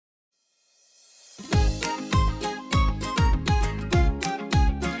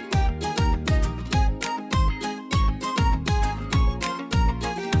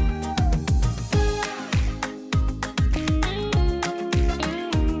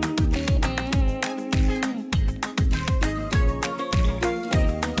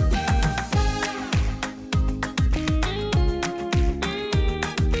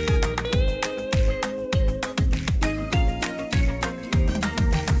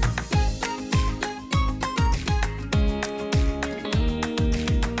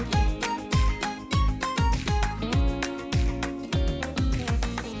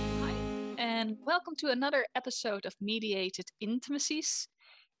welcome to another episode of Mediated Intimacies.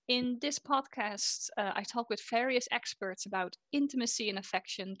 In this podcast, I talk with various experts about intimacy and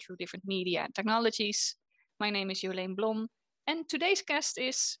affection through different media and technologies. My name is Jolene Blom, and today's guest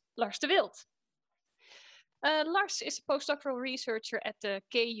is Lars de Wild. Lars is a postdoctoral researcher at the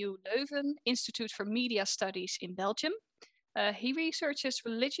KU Leuven Institute for Media Studies in Belgium. He researches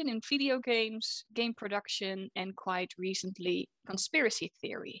religion in video games, game production, and quite recently, conspiracy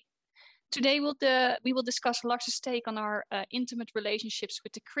theory. Today we will discuss Lars's take on our intimate relationships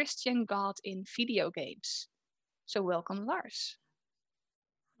with the Christian God in video games. So welcome, Lars.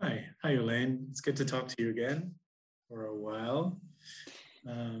 Hi, Elaine. It's good to talk to you again for a while.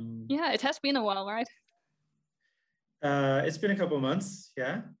 Yeah, it has been a while, right? It's been a couple of months,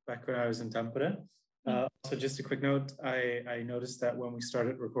 yeah, back when I was in Tampere. Also, just a quick note, I noticed that when we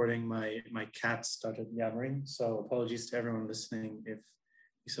started recording, my cat started yammering. So apologies to everyone listening if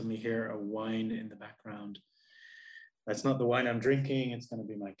you suddenly hear a whine in the background. That's not the wine I'm drinking, it's going to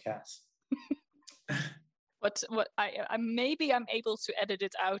be my cat. Maybe I'm able to edit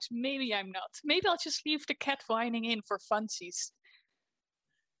it out, maybe I'm not. Maybe I'll just leave the cat whining in for funsies.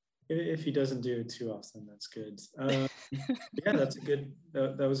 If he doesn't do it too often, that's good. Yeah,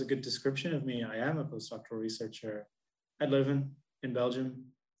 that was a good description of me. I am a postdoctoral researcher at Leuven in Belgium.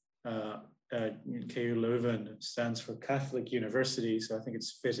 KU Leuven stands for Catholic University, so I think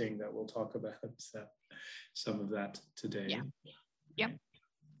it's fitting that we'll talk about some of that today. Yeah.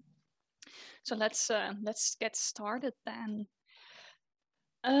 So let's get started then.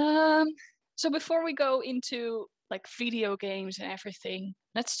 So before we go into like video games and everything,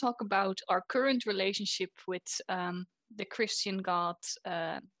 let's talk about our current relationship with the Christian God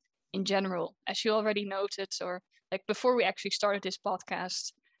in general. As you already noted, or like before we actually started this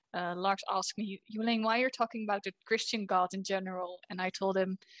podcast, Lars asked me, Jolene, why you're talking about the Christian God in general? And I told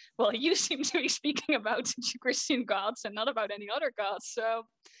him, well, you seem to be speaking about Christian gods and not about any other gods. So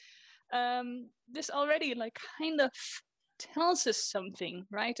this already like kind of tells us something,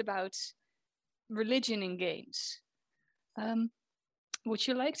 right, about religion in games. Would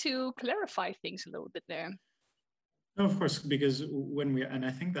you like to clarify things a little bit there? No, of course, because and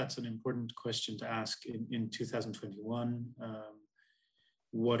I think that's an important question to ask in 2021.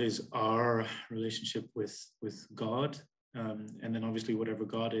 What is our relationship with God? And then obviously whatever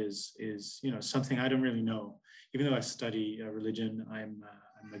God is something I don't really know. Even though I study religion, I'm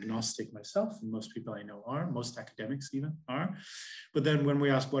agnostic myself, and most people I know are, most academics even are. But then when we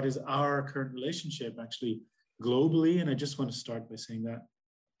ask what is our current relationship, actually globally, and I just want to start by saying that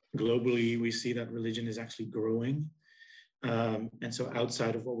globally we see that religion is actually growing. And so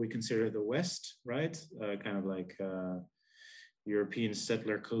outside of what we consider the West, right, kind of like European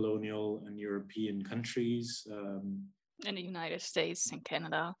settler colonial and European countries. And the United States and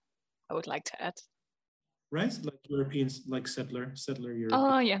Canada, I would like to add. Right, like Europeans, like settler European.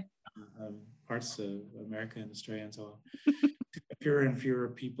 Oh, yeah. Parts of America and Australia and so on. Fewer and fewer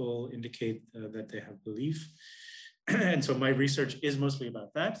people indicate that they have belief. And so my research is mostly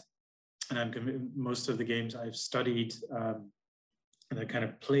about that. And most of the games I've studied and I kind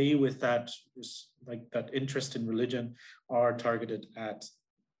of play with that, like that interest in religion, are targeted at,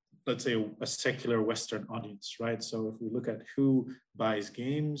 let's say, a secular Western audience, right? So if we look at who buys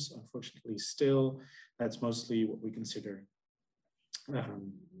games, unfortunately still, that's mostly what we consider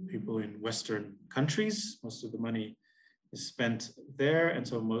people in Western countries. Most of the money is spent there. And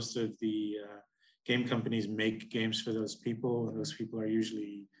so most of the game companies make games for those people. And those people are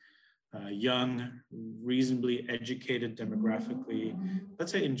usually young, reasonably educated demographically.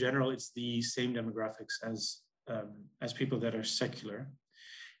 Let's say in general, it's the same demographics as people that are secular.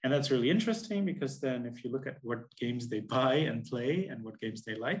 And that's really interesting because then if you look at what games they buy and play and what games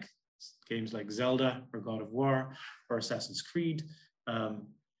they like, games like Zelda or God of War or Assassin's Creed,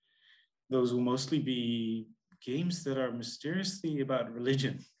 those will mostly be games that are mysteriously about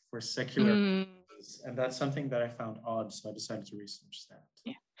religion for secular purposes. And that's something that I found odd, so I decided to research that.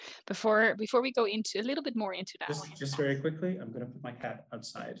 Yeah. Before we go into a little bit more into that, just very quickly, I'm going to put my cat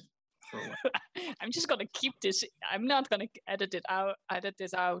outside for a while. I'm just going to keep this. I'm not going to edit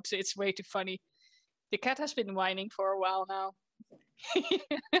this out. It's way too funny. The cat has been whining for a while now.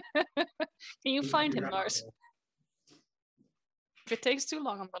 Can you find him, Lars? If it takes too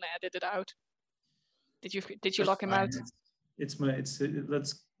long, I'm going to edit it out. Did you lock him out?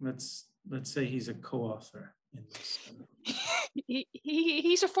 Let's say he's a co-author in this.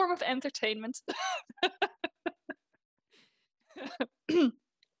 He's a form of entertainment.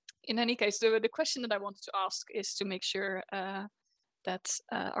 In any case, the question that I wanted to ask is to make sure that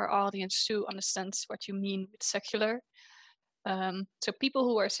our audience too understands what you mean with secular. So people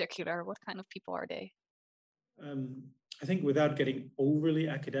who are secular, what kind of people are they? I think without getting overly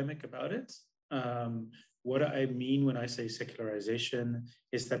academic about it, what I mean when I say secularization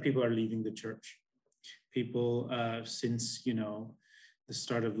is that people are leaving the church. People, since, the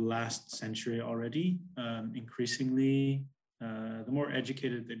start of last century already, increasingly, the more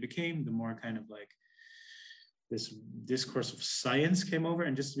educated they became, the more kind of like this discourse of science came over.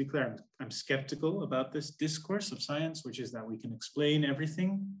 And just to be clear, I'm skeptical about this discourse of science, which is that we can explain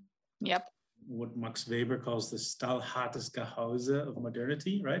everything. Yep. What Max Weber calls the Stahlhartesgehäuse of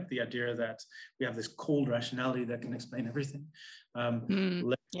modernity, right? The idea that we have this cold rationality that can explain everything.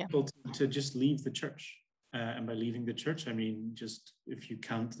 Let people to just leave the church. And by leaving the church, I mean, just if you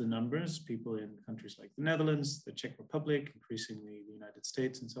count the numbers, people in countries like the Netherlands, the Czech Republic, increasingly the United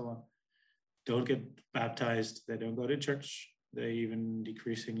States and so on, don't get baptized, they don't go to church, they even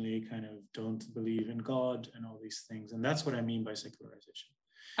decreasingly kind of don't believe in God and all these things. And that's what I mean by secularization.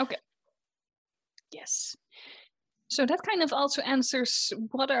 Okay. Yes. So that kind of also answers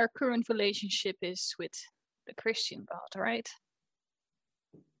what our current relationship is with the Christian God, right?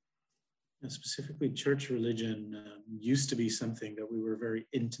 Specifically, church religion used to be something that we were very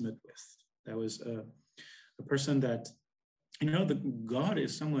intimate with. That was a person that, the God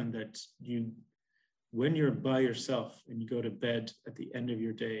is someone that when you're by yourself and you go to bed at the end of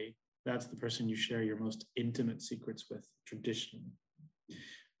your day, that's the person you share your most intimate secrets with, traditionally.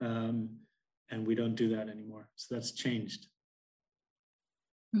 And we don't do that anymore. So that's changed.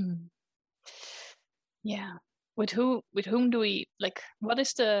 Yeah. With whom do we, like, what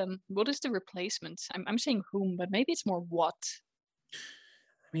is the replacement? I'm saying whom, but maybe it's more what.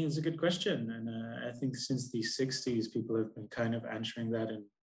 I mean, it's a good question. And I think since the 60s, people have been kind of answering that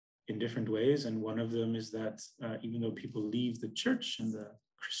in different ways. And one of them is that even though people leave the church and the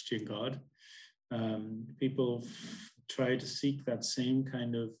Christian God, people try to seek that same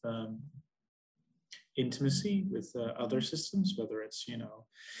kind of intimacy with other systems, whether it's,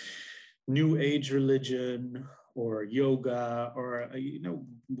 New Age religion or yoga, or,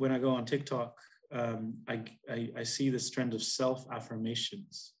 when I go on TikTok, I see this trend of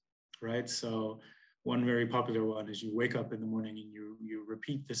self-affirmations, right? So one very popular one is you wake up in the morning and you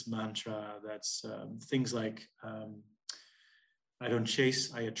repeat this mantra that's things like, I don't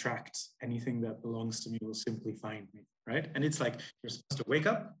chase, I attract. Anything that belongs to me will simply find me, right? And it's like, you're supposed to wake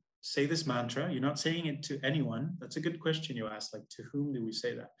up, say this mantra. You're not saying it to anyone. That's a good question you ask, like, to whom do we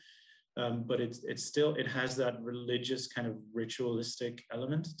say that? But it has that religious kind of ritualistic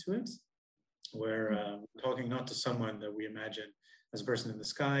element to it, where we're talking not to someone that we imagine as a person in the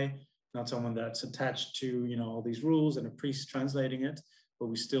sky, not someone that's attached to, all these rules and a priest translating it, but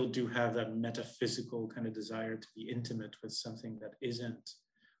we still do have that metaphysical kind of desire to be intimate with something that isn't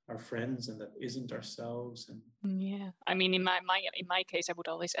our friends and that isn't ourselves. And yeah, I mean, in my case, I would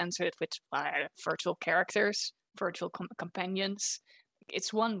always answer it with virtual characters, virtual companions.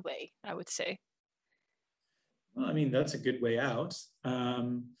 It's one way, I would say. Well, I mean, that's a good way out,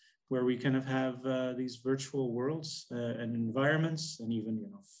 where we kind of have these virtual worlds and environments, and even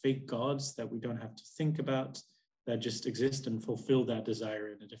fake gods that we don't have to think about, that just exist and fulfill that desire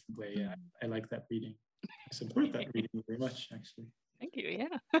in a different way. Yeah, I like that reading. I support that reading very much, actually. Thank you.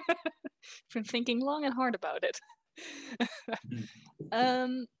 Yeah, I've been thinking long and hard about it.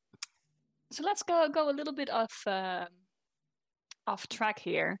 So let's go a little bit off track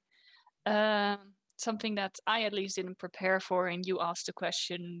here. Something that I at least didn't prepare for, and you asked the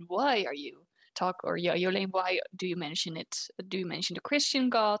question, why are you Jolene, why do you mention it? Do you mention the Christian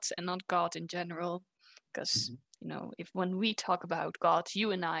God and not God in general? Because if when we talk about God,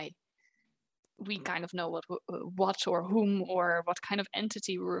 you and I, we kind of know what or whom or what kind of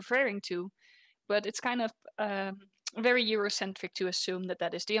entity we're referring to, but it's kind of very Eurocentric to assume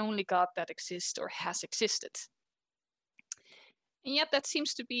that is the only God that exists or has existed. And yet that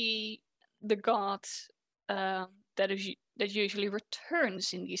seems to be the God that usually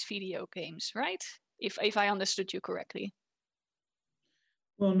returns in these video games, right? If I understood you correctly.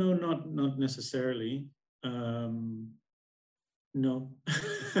 Well, no, not necessarily. No.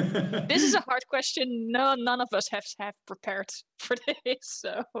 This is a hard question. No, none of us have prepared for this.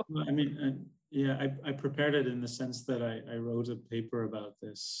 So well, I mean, I prepared it in the sense that I wrote a paper about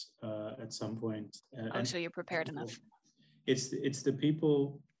this at some point. So you're prepared enough. It's the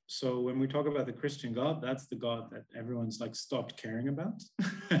people. So when we talk about the Christian God, that's the God that everyone's like stopped caring about.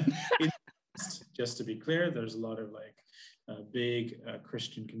 Just to be clear, there's a lot of big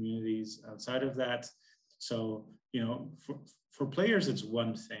Christian communities outside of that. So, for players, it's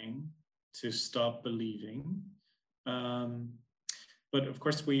one thing to stop believing. but of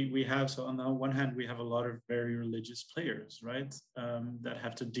course we have, so on the one hand, we have a lot of very religious players, right? That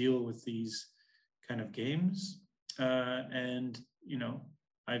have to deal with these kind of games. And,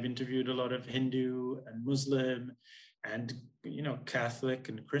 I've interviewed a lot of Hindu and Muslim and, Catholic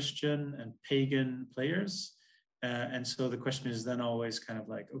and Christian and pagan players. And so the question is then always kind of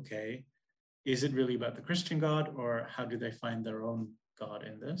like, okay, is it really about the Christian God, or how do they find their own God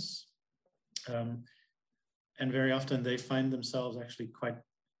in this? And very often they find themselves actually quite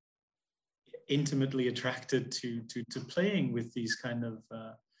intimately attracted to playing with these kind of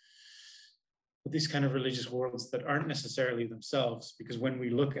religious worlds that aren't necessarily themselves. Because when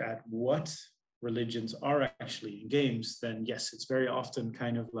we look at what religions are actually in games, then yes, it's very often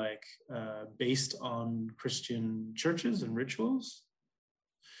kind of like based on Christian churches and rituals.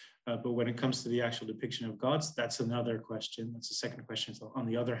 But when it comes to the actual depiction of gods, that's another question. That's the second question. So on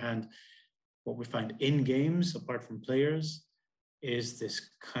the other hand, what we find in games, apart from players, is this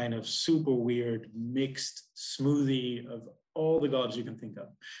kind of super weird mixed smoothie of all the gods you can think of.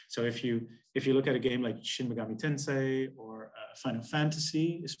 So if you look at a game like Shin Megami Tensei or Final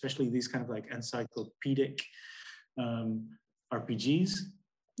Fantasy, especially these kind of like encyclopedic RPGs.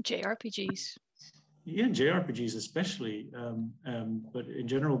 JRPGs. Yeah, JRPGs especially, but in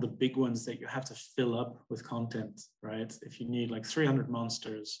general, the big ones that you have to fill up with content, right? If you need like 300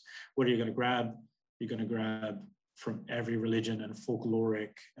 monsters, what are you going to grab? You're going to grab from every religion and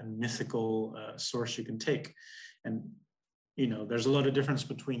folkloric and mythical source you can take. And, there's a lot of difference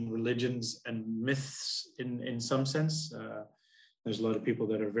between religions and myths in some sense. There's a lot of people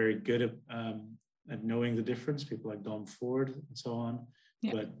that are very good at knowing the difference, people like Dom Ford and so on.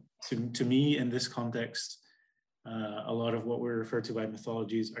 Yeah. But to me, in this context, a lot of what we refer to by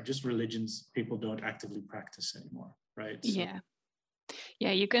mythologies are just religions people don't actively practice anymore, right? So,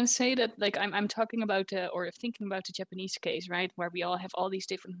 yeah, you can say that. Like I'm talking about or thinking about the Japanese case, right, where we all have all these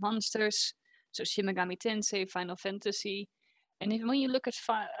different monsters. So Shin Megami Tensei, Final Fantasy, and when you look at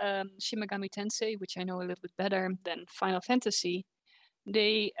Shin Megami Tensei, which I know a little bit better than Final Fantasy,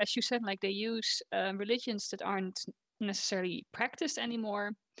 they, as you said, like they use religions that aren't necessarily practiced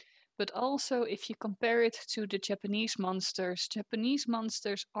anymore. But also, if you compare it to the Japanese monsters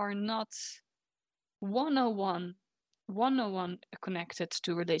are not 101 connected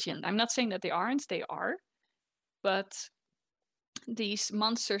to religion. I'm not saying that they aren't, they are, but these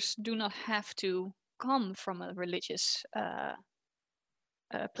monsters do not have to come from a religious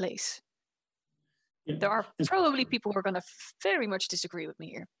place. Yeah. There are probably people who are going to very much disagree with me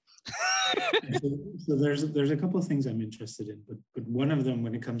here. So there's a couple of things I'm interested in, but one of them,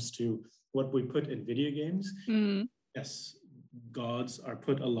 when it comes to what we put in video games, yes, gods are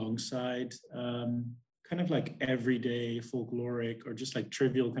put alongside kind of like everyday folkloric or just like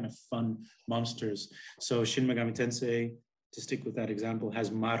trivial kind of fun monsters. So Shin Megami Tensei, to stick with that example, has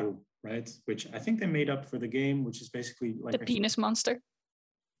Maru, right? Which I think they made up for the game, which is basically like the penis monster.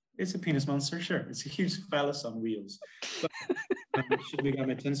 It's a penis monster, sure. It's a huge phallus on wheels. But Shin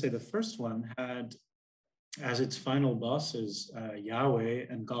Megami Tensei, the first one, had as its final bosses Yahweh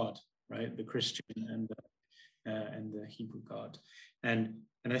and God, right? The Christian and the Hebrew God. And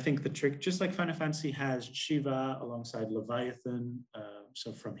I think the trick, just like Final Fantasy has Shiva alongside Leviathan,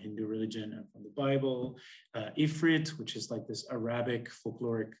 so from Hindu religion and from the Bible, Ifrit, which is like this Arabic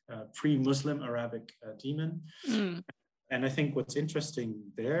folkloric, pre-Muslim Arabic demon. And I think what's interesting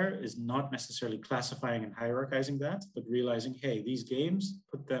there is not necessarily classifying and hierarchizing that, but realizing, hey, these games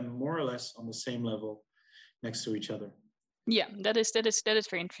put them more or less on the same level next to each other. Yeah, that is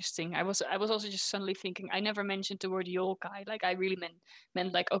very interesting. I was also just suddenly thinking, I never mentioned the word yokai. Like I really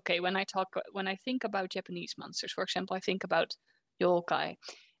meant like, okay, when I think about Japanese monsters, for example, I think about yokai,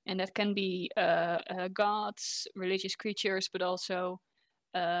 and that can be gods, religious creatures, but also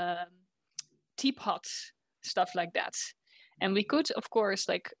teapots, stuff like that. And we could, of course,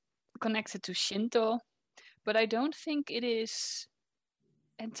 like connect it to Shinto, but I don't think it is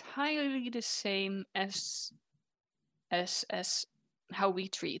entirely the same as how we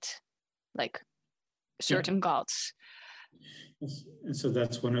treat like certain gods. And so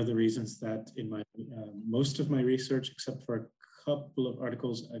that's one of the reasons that in my most of my research, except for a couple of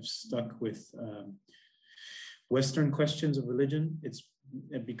articles, I've stuck with Western questions of religion. It's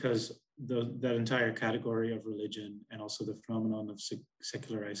because that entire category of religion and also the phenomenon of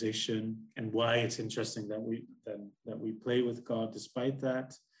secularization and why it's interesting that we play with God despite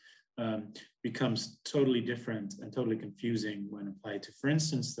that becomes totally different and totally confusing when applied to, for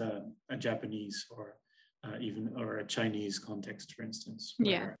instance, a Japanese or a Chinese context, for instance,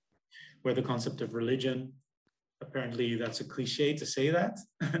 where the concept of religion, apparently that's a cliche to say that,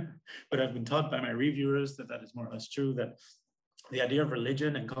 but I've been taught by my reviewers that is more or less true, that the idea of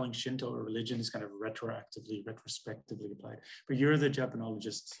religion and calling Shinto a religion is kind of retrospectively applied. But you're the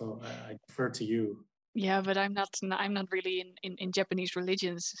Japanologist, so I defer to you. Yeah, but I'm not really in Japanese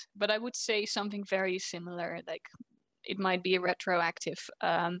religions. But I would say something very similar. Like it might be a retroactive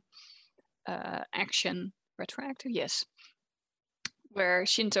action. Retroactive, yes. Where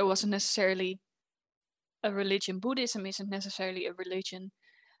Shinto wasn't necessarily a religion. Buddhism isn't necessarily a religion.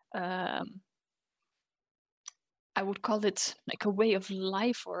 I would call it like a way of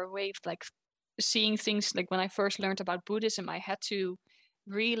life, or a way of like seeing things. Like when I first learned about Buddhism, I had to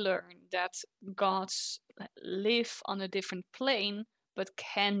relearn that gods live on a different plane but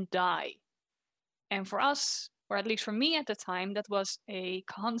can die. And for us, or at least for me at the time, that was a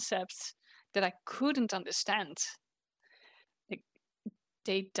concept that I couldn't understand. Like,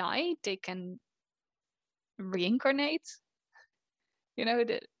 they die, they can reincarnate. You know,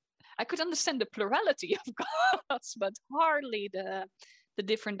 I could understand the plurality of gods, but hardly the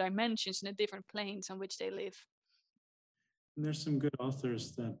different dimensions and the different planes on which they live. And there's some good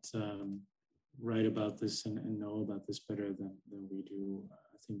authors that write about this and know about this better than we do.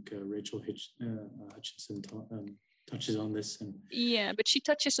 I think Rachel Hutchinson touches on this. And yeah, but she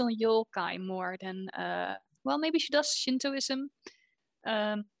touches on yokai more than, well, maybe she does Shintoism.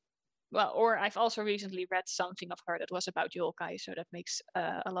 Well, or I've also recently read something of her that was about yokai, so that makes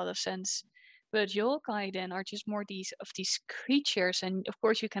a lot of sense. But yokai then are just more these creatures, and of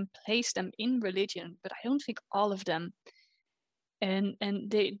course you can place them in religion, but I don't think all of them. And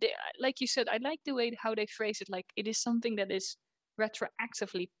they like you said, I like the way how they phrase it, like it is something that is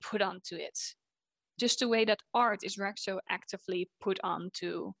retroactively put onto it, just the way that art is retroactively put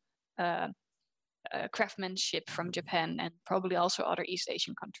onto craftsmanship from Japan and probably also other East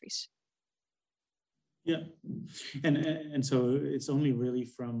Asian countries. Yeah, and so it's only really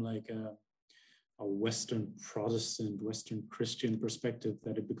from like a Western Protestant, Western Christian perspective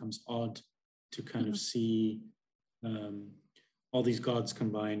that it becomes odd to kind of see all these gods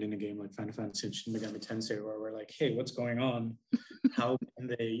combined in a game like Final Fantasy and Shin Megami Tensei, where we're like, hey, what's going on? How can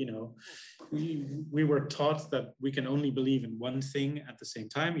they, you know, we were taught that we can only believe in one thing at the same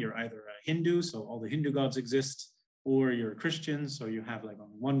time. You're either a Hindu, so all the Hindu gods exist, or you're a Christian, so you have like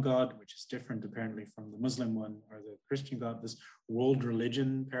only one God, which is different apparently from the Muslim one or the Christian God, this world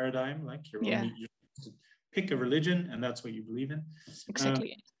religion paradigm, like you're pick a religion and that's what you believe in.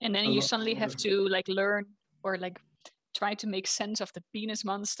 Exactly. And then you suddenly have to like learn or like try to make sense of the penis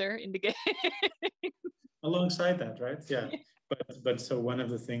monster in the game. Alongside that, right? Yeah. But so one of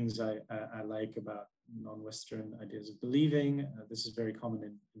the things I like about non-Western ideas of believing, this is very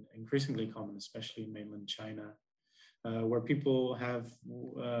common, increasingly common, especially in mainland China, where people have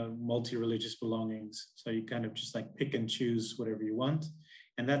multi-religious belongings. So you kind of just like pick and choose whatever you want.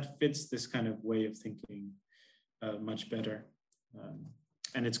 And that fits this kind of way of thinking much better.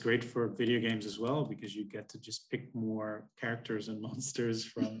 And it's great for video games as well, because you get to just pick more characters and monsters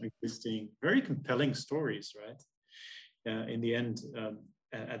from existing very compelling stories, right? In the end,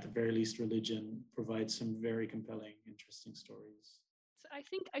 at the very least, religion provides some very compelling, interesting stories. So I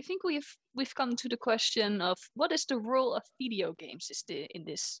think we've come to the question of what is the role of video games in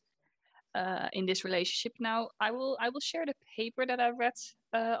this relationship. Now, I will share the paper that I read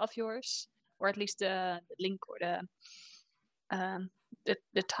of yours, or at least the link or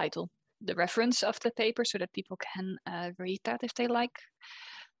the title, the reference of the paper, so that people can read that if they like.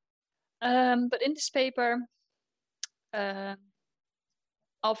 But in this paper,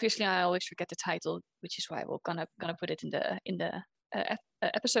 obviously I always forget the title, which is why we're gonna put it in the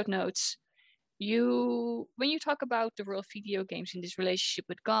episode notes. When you talk about the role of video games in this relationship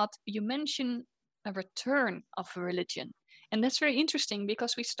with God, you mention a return of a religion, and that's very interesting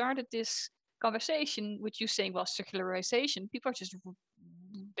because we started this conversation with you saying, well, secularization, people are just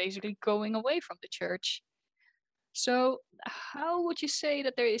basically going away from the church. So how would you say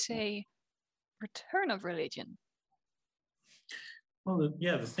that there is a return of religion? Well,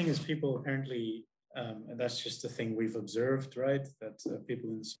 the thing is, people apparently, and that's just the thing we've observed, right? That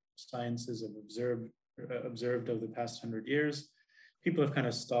people in sciences have observed over the past 100 years. People have kind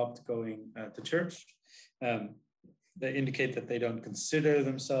of stopped going to church. They indicate that they don't consider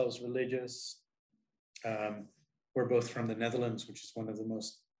themselves religious. We're both from the Netherlands, which is one of the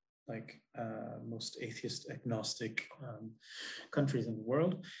most atheist agnostic countries in the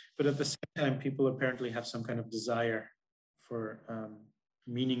world. But at the same time, people apparently have some kind of desire for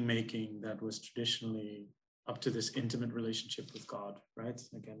meaning making that was traditionally up to this intimate relationship with God, right?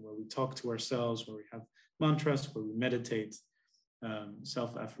 Again, where we talk to ourselves, where we have mantras, where we meditate,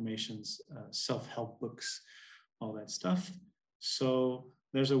 self-affirmations, self-help books, all that stuff. So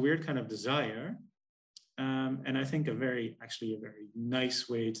there's a weird kind of desire. And I think a very nice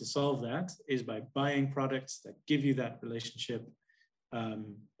way to solve that is by buying products that give you that relationship,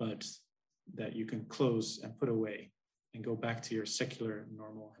 but that you can close and put away and go back to your secular,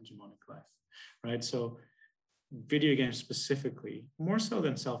 normal, hegemonic life, right? So video games specifically, more so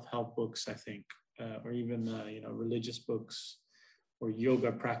than self-help books, I think, or even religious books or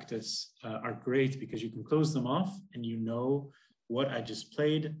yoga practice are great because you can close them off and you know what I just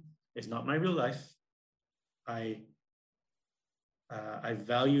played is not my real life. I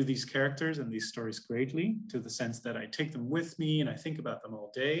value these characters and these stories greatly, to the sense that I take them with me and I think about them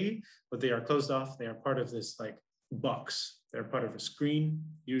all day, but they are closed off. They are part of this like box. They're part of a screen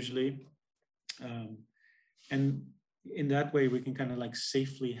usually. And in that way, we can kind of like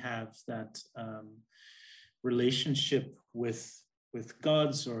safely have that relationship with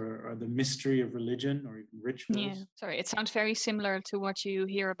gods or the mystery of religion or even rituals. Yeah, sorry, it sounds very similar to what you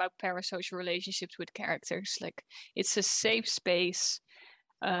hear about parasocial relationships with characters. Like, it's a safe space.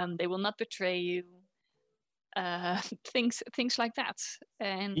 They will not betray you. Things like that.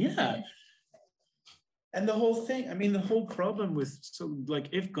 And yeah. And the whole thing, I mean, the whole problem with, so like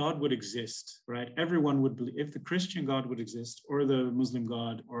if God would exist, right, everyone would believe, if the Christian God would exist, or the Muslim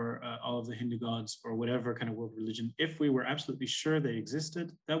God, or all of the Hindu gods, or whatever kind of world religion, if we were absolutely sure they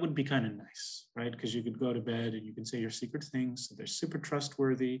existed, that would be kind of nice, right? Because you could go to bed and you can say your secret things. So they're super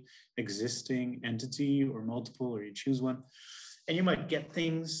trustworthy, existing entity or multiple, or you choose one. And you might get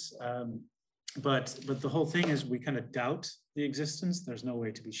things, but the whole thing is we kind of doubt the existence. There's no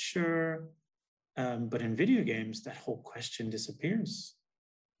way to be sure. But in video games, that whole question disappears.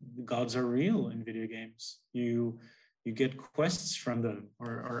 The gods are real in video games. You get quests from them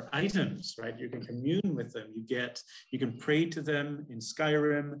or items, right? You can commune with them. You can pray to them in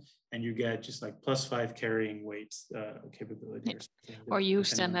Skyrim, and you get just like +5 carrying weight capability. Or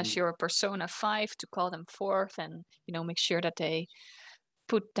use them as your Persona 5 to call them forth, and make sure that they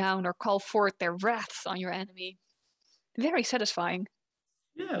put down or call forth their wrath on your enemy. Very satisfying.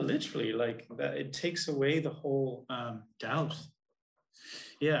 Yeah, literally, like that. It takes away the whole doubt.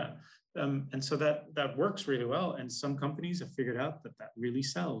 Yeah, and so that works really well. And some companies have figured out that really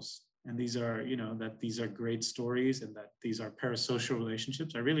sells. And these are, that these are great stories, and that these are parasocial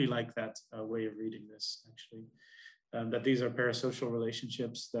relationships. I really like that way of reading this, actually. That these are parasocial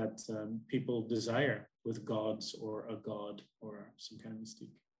relationships that people desire with gods or a god or some kind of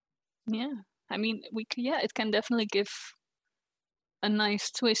mystique. Yeah, I mean, it can definitely give a nice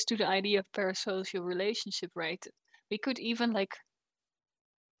twist to the idea of parasocial relationship, right? We could even like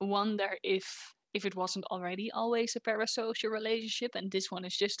wonder if it wasn't already always a parasocial relationship and this one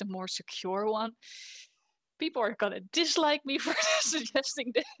is just a more secure one. People are gonna dislike me for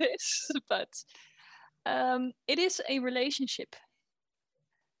suggesting this, but it is a relationship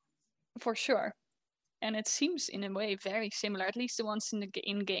for sure. And it seems in a way very similar, at least the ones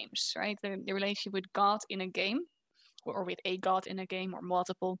in games, right? The relationship with God in a game, or with a god in a game, or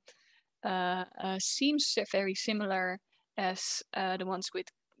multiple, seems very similar as the ones with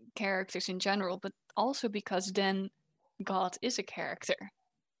characters in general, but also because then God is a character.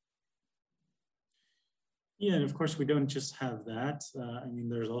 Yeah, and of course we don't just have that. I mean,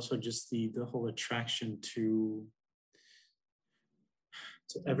 there's also just the whole attraction to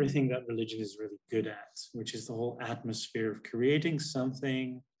everything that religion is really good at, which is the whole atmosphere of creating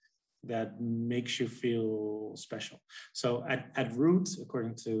something that makes you feel special. So at root,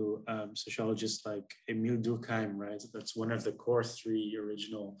 according to sociologists like Emile Durkheim, right, that's one of the core 3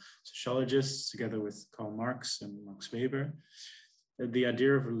 original sociologists, together with Karl Marx and Max Weber. The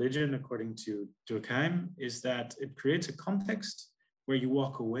idea of religion, according to Durkheim, is that it creates a context where you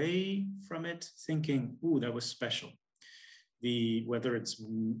walk away from it thinking, ooh, that was special. Whether it's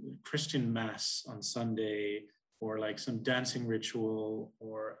Christian mass on Sunday, or like some dancing ritual,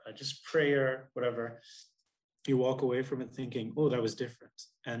 or just prayer, whatever, you walk away from it thinking, oh, that was different.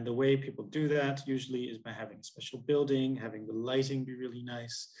 And the way people do that usually is by having a special building, having the lighting be really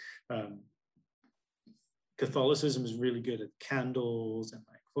nice. Catholicism is really good at candles and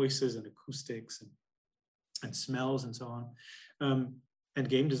like voices and acoustics and smells and so on. And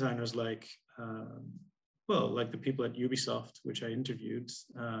game designers like the people at Ubisoft, which I interviewed,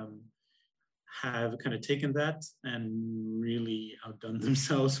 have kind of taken that and really outdone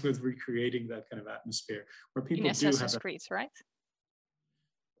themselves with recreating that kind of atmosphere where people in Assassin's Creed, right?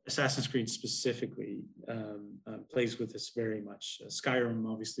 Assassin's Creed specifically plays with this very much. Skyrim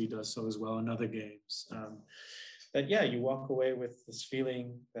obviously does so as well, and other games. That you walk away with this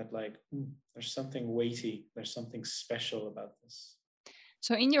feeling that like there's something weighty, there's something special about this.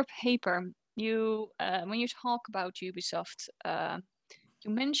 So in your paper, you when you talk about Ubisoft,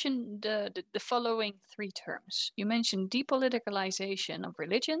 You mentioned the following three terms. You mentioned depoliticalization of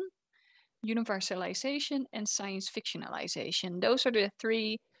religion, universalization, and science fictionalization. Those are the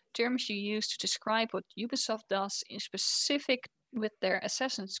three terms you use to describe what Ubisoft does in specific with their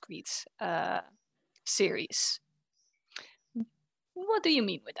Assassin's Creed series. What do you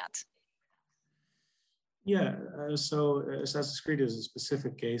mean with that? Yeah, so Assassin's Creed is a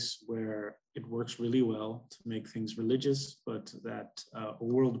specific case where it works really well to make things religious, but that a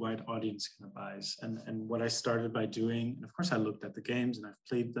worldwide audience can advise. And what I started by doing, and of course I looked at the games and I've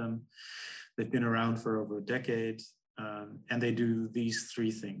played them. They've been around for over a decade, and they do these three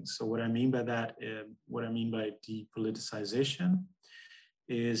things. So what I mean by that, what I mean by depoliticization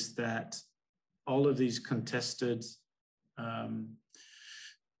is that all of these contested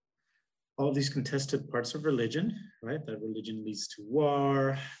parts of religion, right? That religion leads to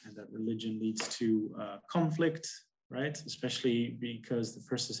war, and that religion leads to conflict, right? Especially because the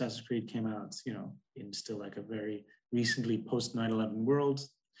first Assassin's Creed came out, you know, in still like a very recently post 9/11 world,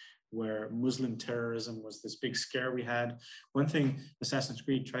 where Muslim terrorism was this big scare we had. One thing Assassin's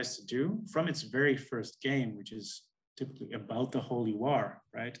Creed tries to do from its very first game, which is typically about the Holy War,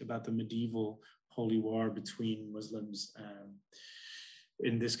 right? About the medieval Holy War between Muslims and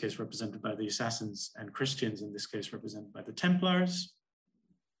in this case represented by the Assassins, and Christians, in this case represented by the Templars,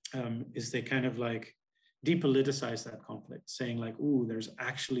 is they kind of like depoliticize that conflict, saying like, ooh, there's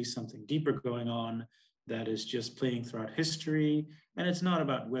actually something deeper going on that is just playing throughout history. And it's not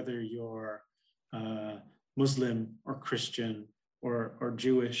about whether you're Muslim or Christian or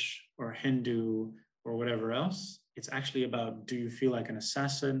Jewish or Hindu or whatever else. It's actually about, do you feel like an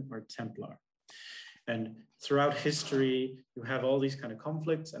assassin or Templar? And throughout history, you have all these kind of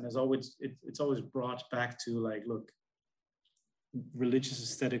conflicts, and as always, it's always brought back to like, look, religious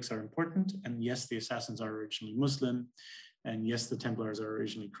aesthetics are important, and yes, the assassins are originally Muslim, and yes, the Templars are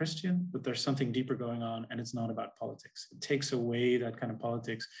originally Christian, but there's something deeper going on, and it's not about politics. It takes away that kind of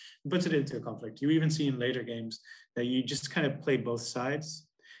politics, puts it into a conflict. You even see in later games that you just kind of play both sides,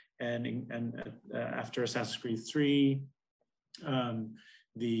 and after Assassin's Creed 3,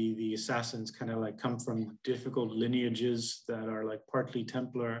 the assassins kind of like come from difficult lineages that are like partly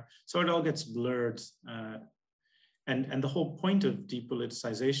Templar, so it all gets blurred. And the whole point of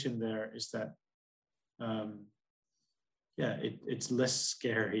depoliticization there is that, it's less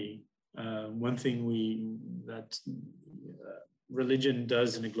scary. One thing that religion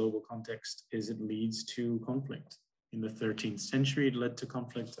does in a global context is it leads to conflict. In the 13th century, it led to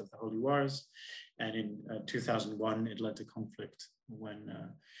conflict of the Holy Wars. And in 2001, it led to conflict when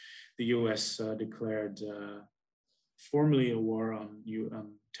the US declared formally a war on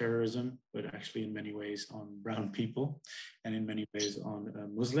terrorism, but actually in many ways on brown people and in many ways on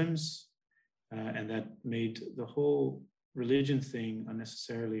Muslims. And that made the whole religion thing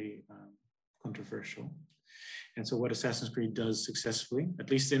unnecessarily controversial. And so what Assassin's Creed does successfully, at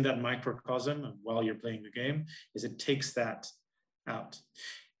least in that microcosm while you're playing the game, is it takes that out.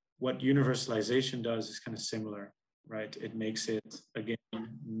 What universalization does is kind of similar, right? It makes it, again,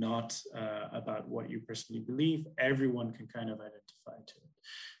 not about what you personally believe. Everyone can kind of identify to it.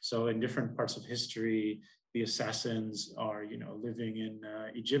 So in different parts of history, the assassins are, you know, living in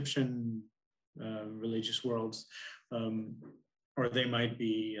Egyptian religious worlds, or they might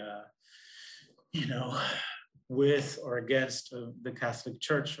be, you know, with or against the Catholic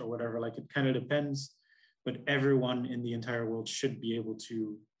Church or whatever. Like, it kind of depends, but everyone in the entire world should be able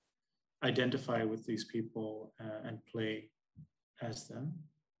to identify with these people and play as them.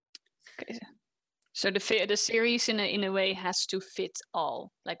 Okay. So the series in a way has to fit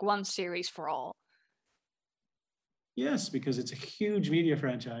all, like one series for all. Yes, because it's a huge media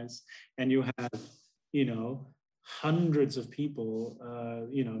franchise, and you have, you know, hundreds of people,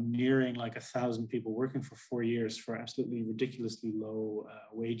 you know, nearing like 1,000 people working for 4 years for absolutely ridiculously low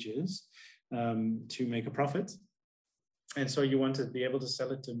wages to make a profit. And so you want to be able to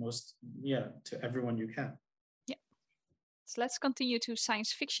sell it to everyone you can. Yeah. So let's continue to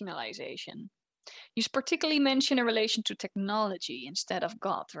science fictionalization. You particularly mention a relation to technology instead of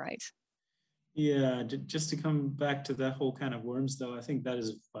God, right? Yeah, just to come back to that whole kind of worms, though, I think that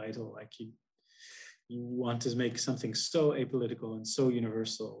is vital. Like, you want to make something so apolitical and so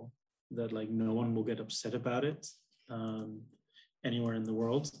universal that like no one will get upset about it anywhere in the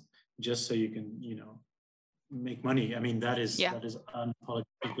world, just so you can, you know, make money. I mean, that is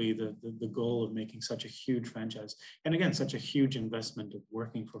unapologetically the goal of making such a huge franchise. And again, such a huge investment of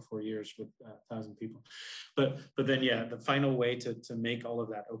working for 4 years with 1,000 people. But then, yeah, the final way to make all of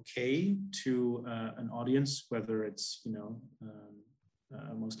that okay to an audience, whether it's, you know,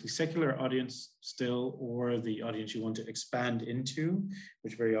 mostly secular audience still, or the audience you want to expand into,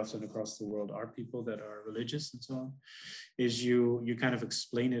 which very often across the world are people that are religious and so on, is you kind of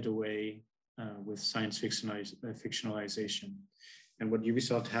explain it away with science fictionalization. And what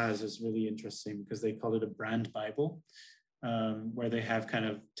Ubisoft has is really interesting because they call it a brand Bible, where they have kind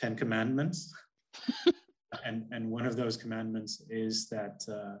of 10 commandments. and one of those commandments is that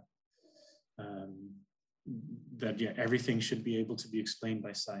everything should be able to be explained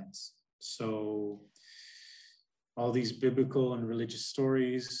by science. So all these biblical and religious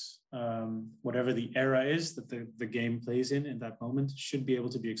stories, whatever the era is that the game plays in that moment, should be able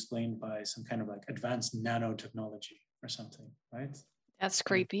to be explained by some kind of like advanced nanotechnology or something, right? That's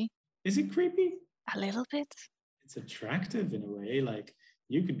creepy. Is it creepy? A little bit. It's attractive in a way. Like,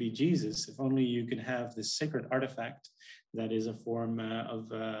 you could be Jesus if only you can have this sacred artifact that is a form of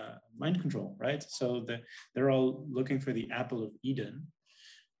mind control, right? So they're all looking for the apple of Eden,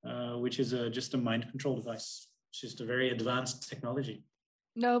 which is just a mind control device. It's just a very advanced technology.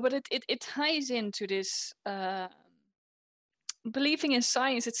 No, but it ties into this believing in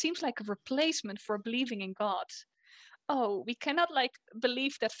science. It seems like a replacement for believing in God. Oh, we cannot like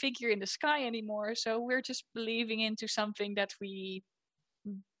believe that figure in the sky anymore, so we're just believing into something that we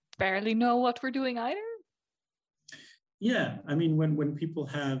barely know what we're doing either. Yeah, I mean, when people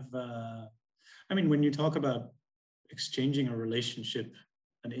have, when you talk about exchanging a relationship,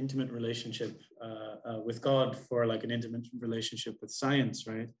 an intimate relationship with God for like an intimate relationship with science,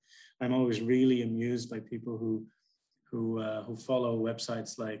 right? I'm always really amused by people who follow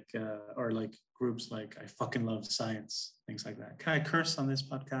websites like or like groups like I fucking love science, things like that. Can I curse on this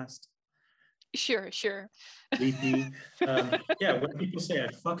podcast? Sure. Yeah, when people say I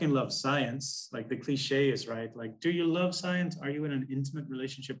fucking love science, like the cliche is, right, like, do you love science? Are you in an intimate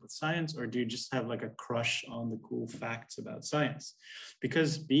relationship with science, or do you just have like a crush on the cool facts about science?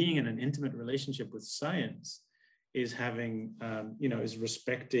 Because being in an intimate relationship with science is having, is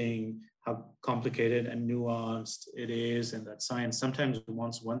respecting how complicated and nuanced it is, and that science sometimes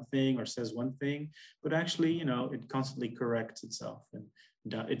wants one thing or says one thing, but actually, it constantly corrects itself. And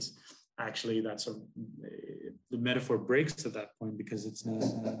it's actually, the metaphor breaks at that point because it's not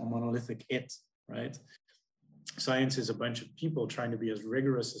a monolithic it, right? Science is a bunch of people trying to be as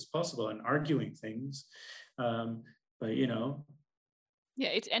rigorous as possible and arguing things, but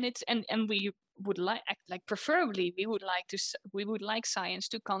yeah, and we would like preferably we would like science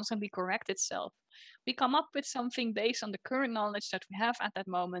to constantly correct itself. We come up with something based on the current knowledge that we have at that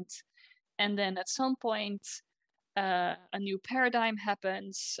moment, and then at some point a new paradigm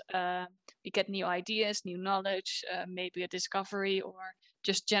happens. We get new ideas, new knowledge, maybe a discovery, or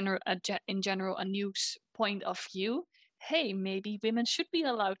just in general a new point of view. Hey, maybe women should be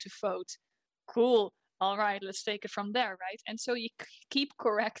allowed to vote. Cool. All right, let's take it from there, right? And so you keep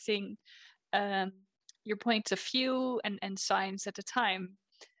correcting your point of view and science at the time.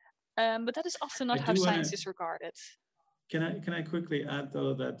 But that is often not how science is regarded. Can I quickly add,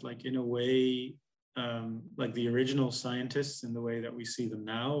 though, that like in a way, like the original scientists in the way that we see them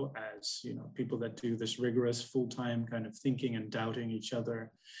now as, people that do this rigorous full-time kind of thinking and doubting each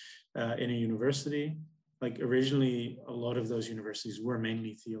other in a university, like originally a lot of those universities were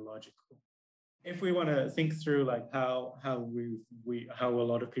mainly theological. If we want to think through like how a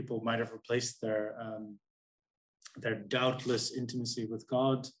lot of people might have replaced their doubtless intimacy with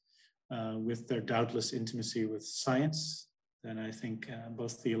God with their doubtless intimacy with science, then I think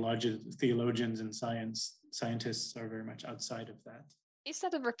both theologians and scientists are very much outside of that. Is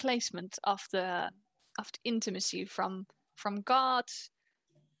that a replacement of the intimacy from God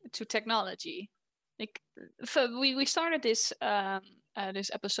to technology? Like, we started this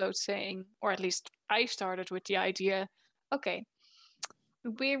this episode saying, or at least I started with the idea, okay,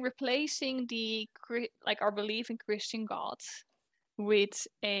 we're replacing our belief in Christian God with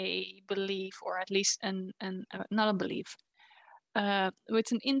a belief, or at least not a belief, with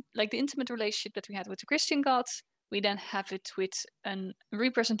the intimate relationship that we had with the Christian God. We then have it with a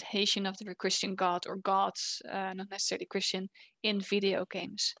representation of the Christian God, or gods, not necessarily Christian, in video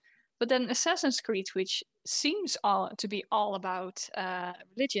games. But then Assassin's Creed, which seems to be all about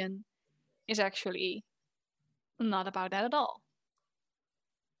religion, is actually not about that at all.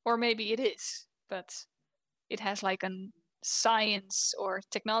 Or maybe it is, but it has like a science or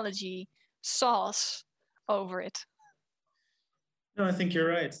technology sauce over it. No, I think you're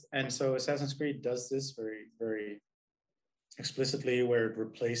right. And so Assassin's Creed does this very, very explicitly, where it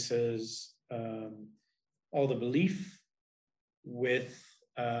replaces all the belief with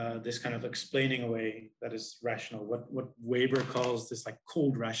this kind of explaining away that is rational, what Weber calls this like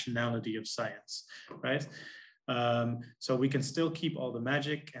cold rationality of science, right? So we can still keep all the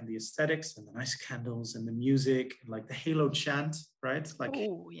magic and the aesthetics and the nice candles and the music and like the Halo chant, right? Like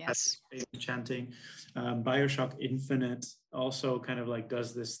yes, chanting. BioShock Infinite also kind of like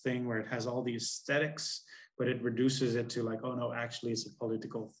does this thing where it has all the aesthetics, but it reduces it to like, oh no, actually it's a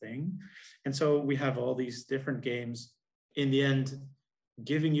political thing. And so we have all these different games in the end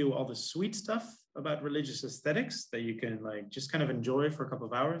giving you all the sweet stuff about religious aesthetics that you can like just kind of enjoy for a couple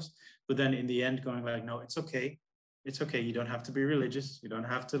of hours, but then in the end going like, no, it's okay, you don't have to be religious, you don't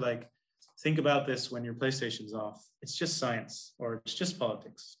have to like think about this when your PlayStation's off, it's just science, or it's just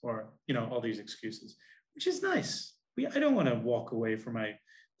politics, or all these excuses, which is nice. I don't want to walk away from my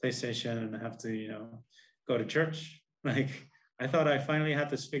PlayStation and have to go to church. Like, I thought I finally had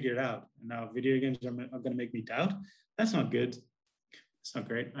this figured out, and now video games are going to make me doubt. That's not good. It's not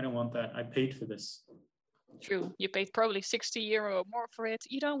great. I don't want that. I paid for this. True. You paid probably €60 or more for it.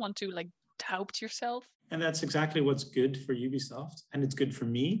 You don't want to like doubt yourself. And that's exactly what's good for Ubisoft, and it's good for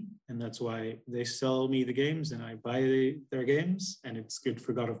me, and that's why they sell me the games and I buy their games, and it's good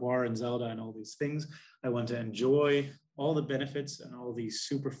for God of War and Zelda and all these things. I want to enjoy all the benefits and all these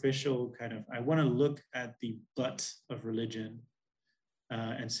superficial I want to look at the butt of religion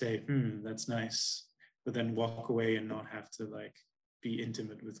and say, that's nice, but then walk away and not have to like be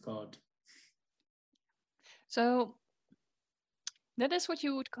intimate with God. So that is what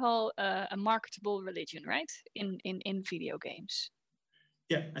you would call a marketable religion, right? In video games.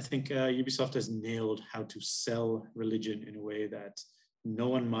 Yeah, I think Ubisoft has nailed how to sell religion in a way that no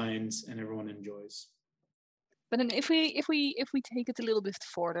one minds and everyone enjoys. But then if we take it a little bit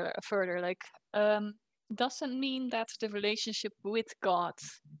further, like doesn't mean that the relationship with God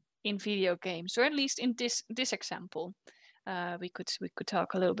in video games, or at least in this example, we could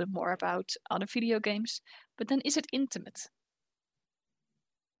talk a little bit more about other video games, but then is it intimate?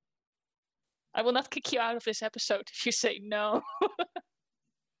 I will not kick you out of this episode if you say no.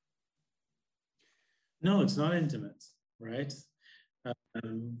 No, it's not intimate, right?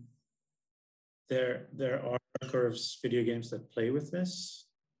 There are, of course, video games that play with this,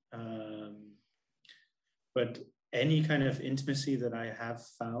 but any kind of intimacy that I have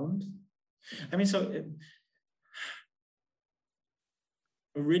found,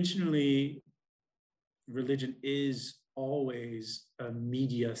 originally, religion is always a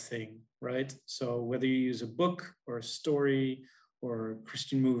media thing, right? So whether you use a book or a story or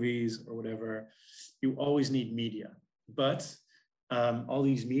Christian movies or whatever, you always need media. But all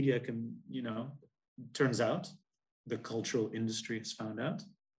these media can, turns out, the cultural industry has found out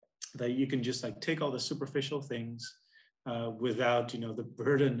that you can just like take all the superficial things without, the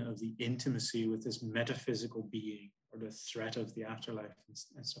burden of the intimacy with this metaphysical being or the threat of the afterlife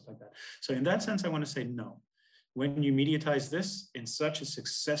and stuff like that. So in that sense, I want to say no. When you mediatize this in such a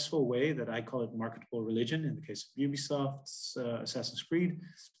successful way that I call it marketable religion, in the case of Ubisoft's Assassin's Creed,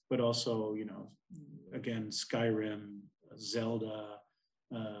 but also, again, Skyrim, Zelda,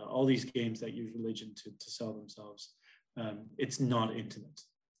 all these games that use religion to sell themselves, it's not intimate.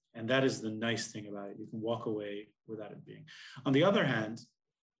 And that is the nice thing about it. You can walk away without it being. On the other hand,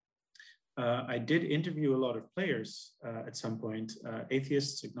 I did interview a lot of players at some point,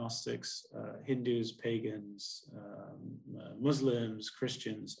 atheists, agnostics, Hindus, pagans, Muslims,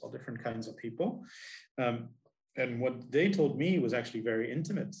 Christians, all different kinds of people. And what they told me was actually very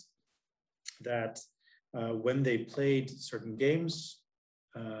intimate, that when they played certain games,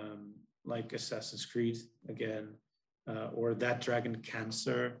 like Assassin's Creed, again, or That Dragon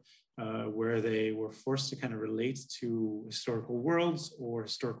Cancer, where they were forced to kind of relate to historical worlds or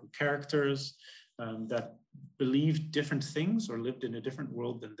historical characters that believed different things or lived in a different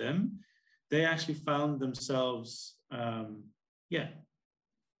world than them, they actually found themselves,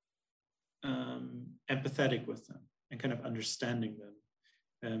 empathetic with them and kind of understanding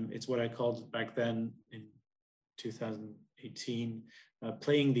them. It's what I called back then in 2018,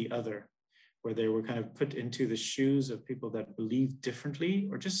 playing the other, where they were kind of put into the shoes of people that believed differently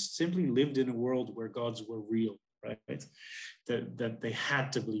or just simply lived in a world where gods were real, right? That they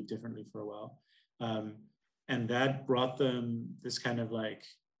had to believe differently for a while. And that brought them this kind of like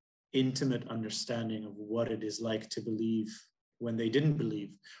intimate understanding of what it is like to believe when they didn't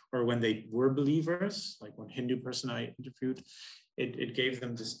believe, or when they were believers, like one Hindu person I interviewed, it gave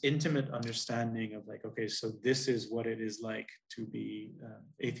them this intimate understanding of like, okay, so this is what it is like to be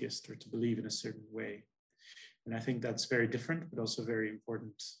atheist or to believe in a certain way. And I think that's very different, but also very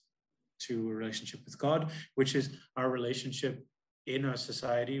important to a relationship with God, which is our relationship in our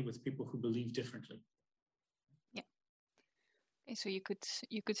society with people who believe differently. Yeah. Okay, so you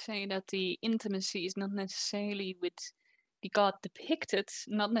could say that the intimacy is not necessarily with the God depicted,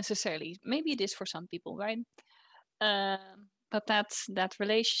 not necessarily. Maybe it is for some people, right? But that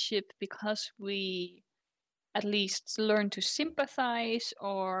relationship, because we at least learn to sympathize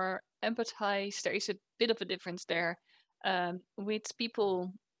or empathize, there is a bit of a difference there with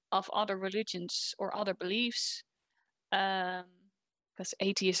people of other religions or other beliefs. Because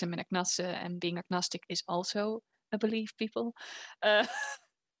atheism and being agnostic is also a belief, people,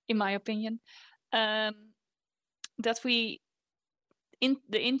 in my opinion. That the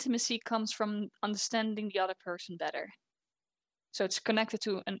intimacy comes from understanding the other person better. So it's connected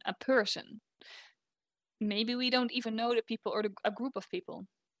to a person. Maybe we don't even know the people or a group of people.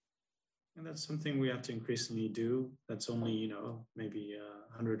 And that's something we have to increasingly do. That's only, maybe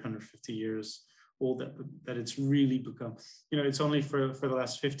 100, 150 years old that it's really become, it's only for the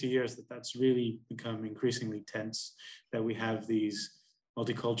last 50 years that's really become increasingly tense, that we have these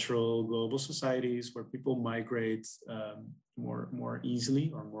multicultural global societies where people migrate more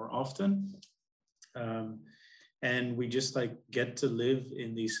easily or more often. And we just get to live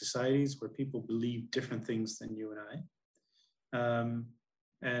in these societies where people believe different things than you and I.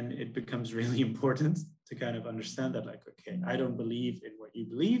 And it becomes really important to kind of understand that, okay, I don't believe in what you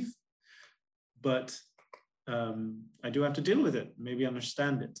believe, but I do have to deal with it, maybe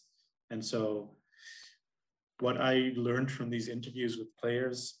understand it. And so what I learned from these interviews with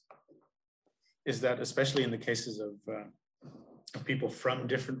players is that, especially in the cases of people from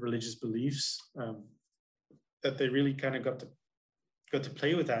different religious beliefs, that they really kind of got to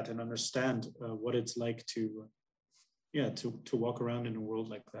play with that and understand what it's like to walk around in a world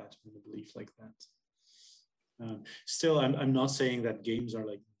like that, in a belief like that. Still, I'm not saying that games are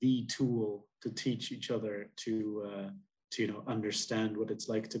the tool to teach each other to understand what it's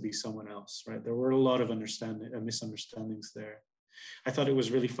like to be someone else, right? There were a lot of misunderstandings there. I thought it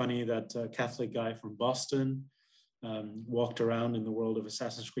was really funny that a Catholic guy from Boston walked around in the world of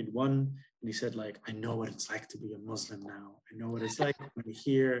Assassin's Creed 1, and he said, I know what it's like to be a Muslim now. I know what it's like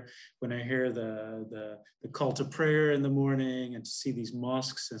when I hear the call to prayer in the morning and to see these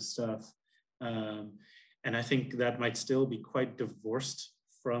mosques and stuff. And I think that might still be quite divorced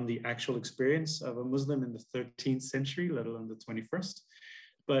from the actual experience of a Muslim in the 13th century, let alone the 21st.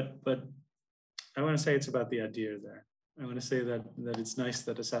 But I want to say it's about the idea there. I want to say that it's nice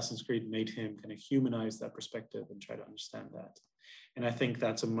that Assassin's Creed made him kind of humanize that perspective and try to understand that. And I think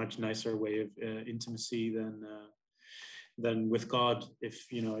that's a much nicer way of intimacy than with God,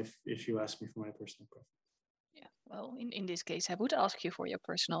 if you ask me for my personal preference. Yeah, well, in this case, I would ask you for your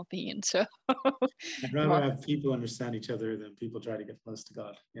personal opinion. So I'd rather have people understand each other than people try to get close to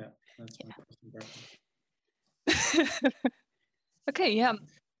God. Yeah, that's my personal preference. Okay, yeah.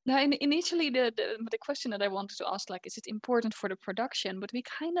 Now, initially, the question that I wanted to ask, is it important for the production? But we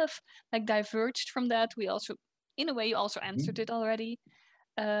kind of diverged from that. We also, in a way, you also answered it already,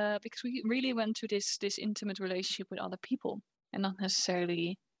 because we really went to this intimate relationship with other people and not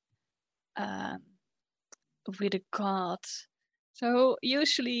necessarily with a god. So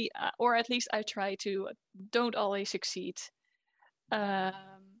usually, or at least I try to, don't always succeed.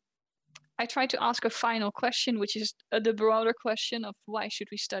 I try to ask a final question, which is the broader question of why should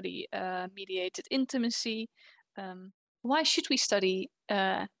we study mediated intimacy? Why should we study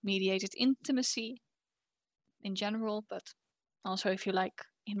mediated intimacy in general, but also, if you like,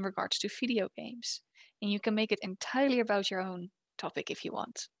 in regards to video games? And you can make it entirely about your own topic if you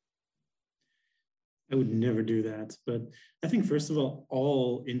want. I would never do that. But I think, first of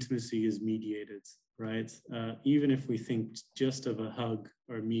all intimacy is mediated, right? Even if we think just of a hug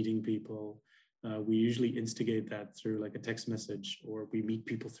or meeting people, we usually instigate that through a text message, or we meet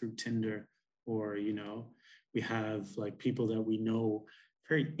people through Tinder, or, we have people that we know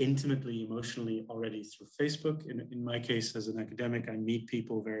very intimately, emotionally already through Facebook. In my case, as an academic, I meet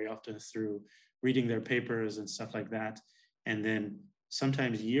people very often through reading their papers and stuff like that. And then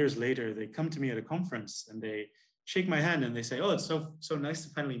sometimes years later, they come to me at a conference and they shake my hand and they say, "Oh, it's so nice to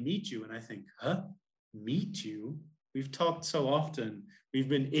finally meet you." And I think, huh? Meet you? We've talked so often. We've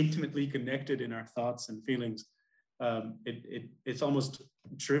been intimately connected in our thoughts and feelings. It's almost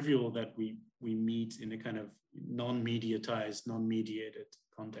trivial that we meet in a kind of non-mediatized, non-mediated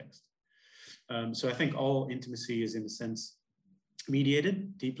context. So I think all intimacy is, in a sense,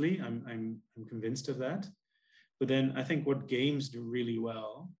 mediated deeply. I'm convinced of that. But then I think what games do really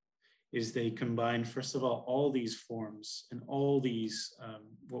well is they combine, first of all these forms and all these,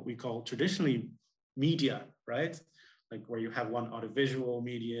 what we call traditionally media, right? Where you have one audiovisual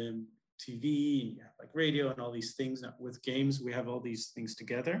medium, TV, you have radio and all these things. With games, we have all these things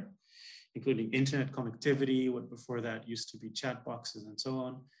together, including internet connectivity, what before that used to be chat boxes and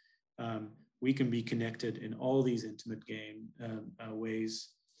so on. We can be connected in all these intimate game ways.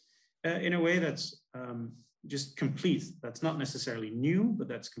 in a way that's just complete. That's not necessarily new, but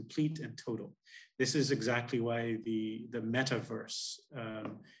that's complete and total. This is exactly why the metaverse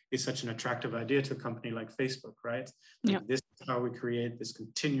is such an attractive idea to a company like Facebook, right? Yeah. This is how we create this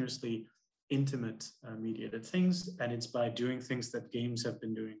continuously intimate mediated things, and it's by doing things that games have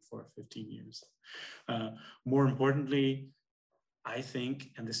been doing for 15 years. More importantly, I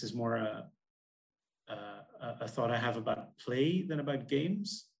think, and this is more a thought I have about play than about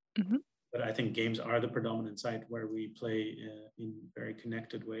games, mm-hmm. but I think games are the predominant site where we play in very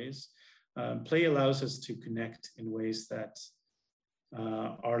connected ways. Play allows us to connect in ways that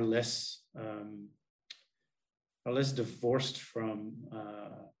are less divorced from,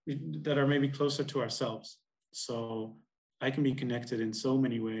 that are maybe closer to ourselves. So I can be connected in so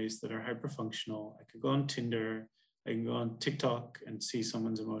many ways that are hyper-functional. I could go on Tinder, I can go on TikTok and see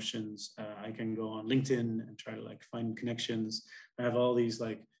someone's emotions. I can go on LinkedIn and try to like find connections. I have all these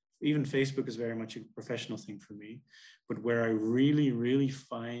like, even Facebook is very much a professional thing for me, but where I really, really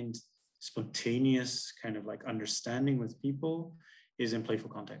find spontaneous kind of like understanding with people is in playful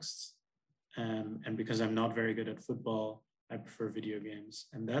contexts. And because I'm not very good at football, I prefer video games.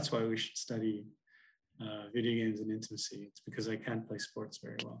 And that's why we should study video games and intimacy. It's because I can't play sports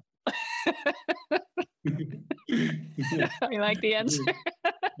very well. I like the answer.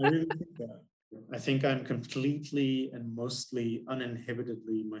 I really think that. I think I'm completely and mostly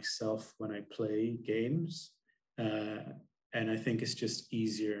uninhibitedly myself when I play games. And I think it's just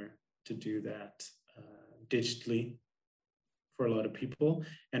easier to do that digitally for a lot of people.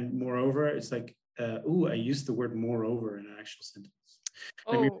 And moreover, it's like, I used the word moreover in an actual sentence.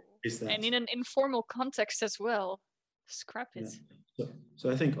 And in an informal context as well. Scrap it. Yeah. So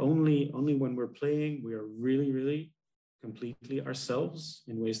I think only when we're playing, we are really, really completely ourselves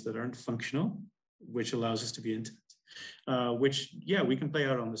in ways that aren't functional, which allows us to be intimate. Which, yeah, we can play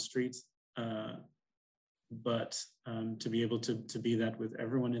out on the street, but to be able to be that with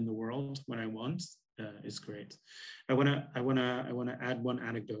everyone in the world when I want is great. I wanna add one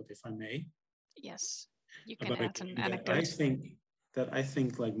anecdote, if I may. Yes, you can add an anecdote. I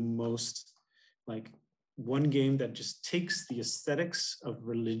think like most, like one game that just takes the aesthetics of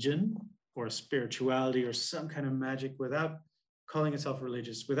religion or spirituality or some kind of magic without calling itself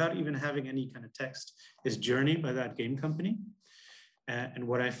religious, without even having any kind of text, is Journey by that game company. And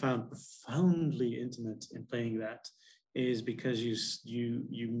what I found profoundly intimate in playing that is because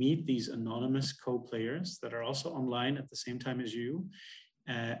you meet these anonymous co-players that are also online at the same time as you,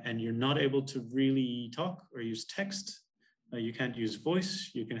 and you're not able to really talk or use text. You can't use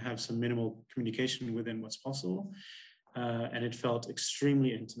voice. You can have some minimal communication within what's possible. And it felt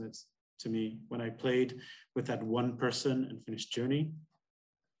extremely intimate to me when I played with that one person and finished Journey.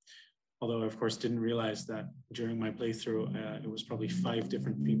 Although I, of course, didn't realize that during my playthrough, it was probably 5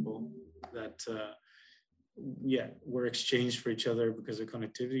 different people that, were exchanged for each other because of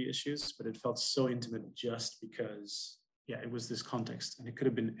connectivity issues. But it felt so intimate just because, it was this context, and it could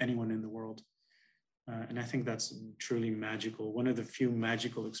have been anyone in the world. And I think that's truly magical. One of the few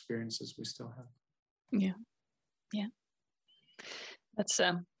magical experiences we still have. Yeah. That's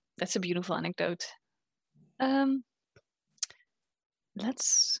a beautiful anecdote.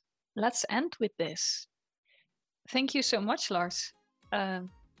 Let's end with this. Thank you so much, Lars.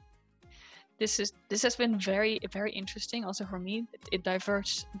 This has been very, very interesting also for me. It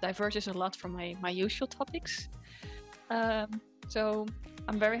diverges a lot from my usual topics. So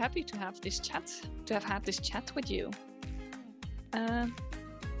I'm very happy to have had this chat with you.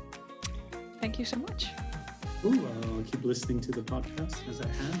 Thank you so much. I'll keep listening to the podcast as I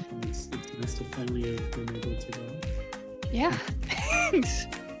have. And it's nice to finally have been able to go. Yeah, thanks.